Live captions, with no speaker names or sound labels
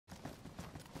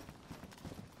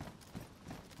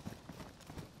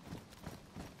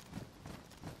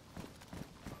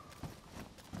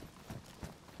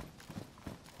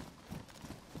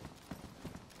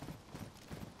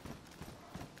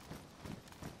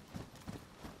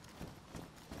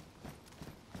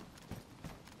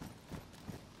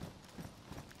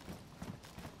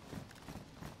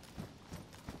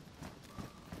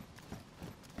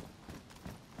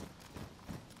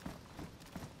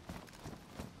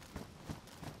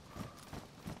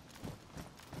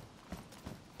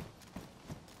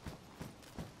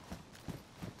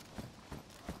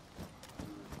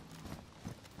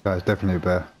That's definitely a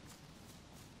bear.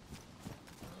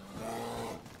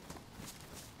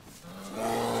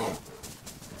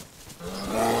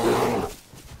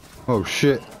 Oh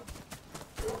shit.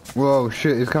 Whoa,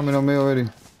 shit, he's coming on me already.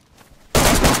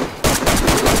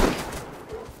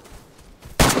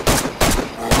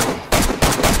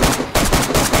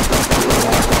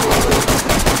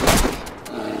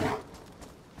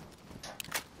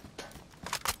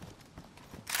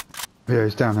 Yeah,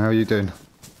 he's down. How are you doing?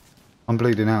 I'm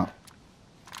bleeding out.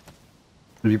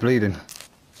 Are you bleeding?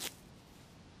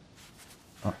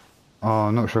 Oh,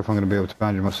 I'm not sure if I'm going to be able to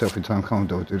bandage myself in time. Come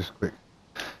on, I'll do this quick.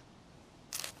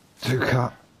 2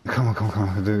 cut. Come on, come on, come on.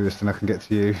 I can do this, then I can get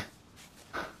to you.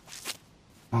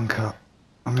 1 cut.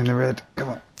 I'm in the red. Come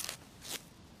on.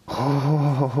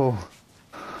 Oh,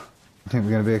 I think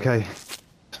we're going to be okay.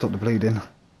 Stop the bleeding.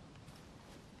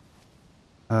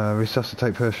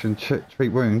 Resuscitate person.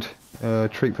 Treat wound.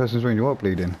 Treat person's wound. You are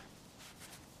bleeding.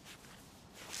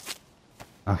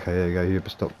 Okay, there you go.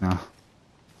 You've stopped now.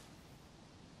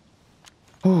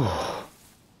 Oh,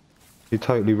 you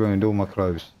totally ruined all my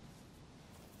clothes.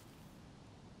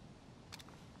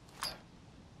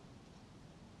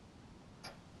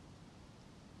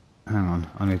 Hang on,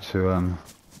 I need to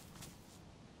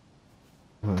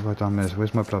what have I done this?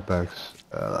 Where's my blood bags?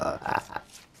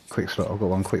 Quick slot, I've got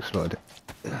one quick slot.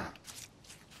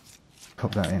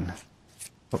 Pop that in.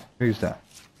 Who's that?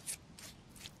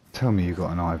 Tell me you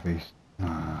got an IV. No,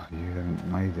 you haven't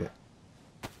made it.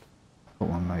 Got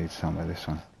one made somewhere, this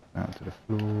one. Out to the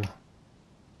floor.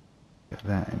 Get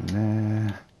that in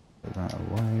there. Put that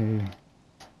away.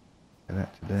 Get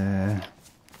that to there.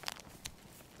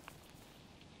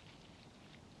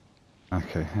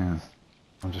 Okay, hang on.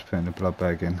 I'm just putting the blood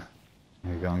bag in.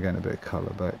 There you go, I'm getting a bit of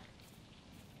colour back.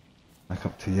 Back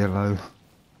up to yellow.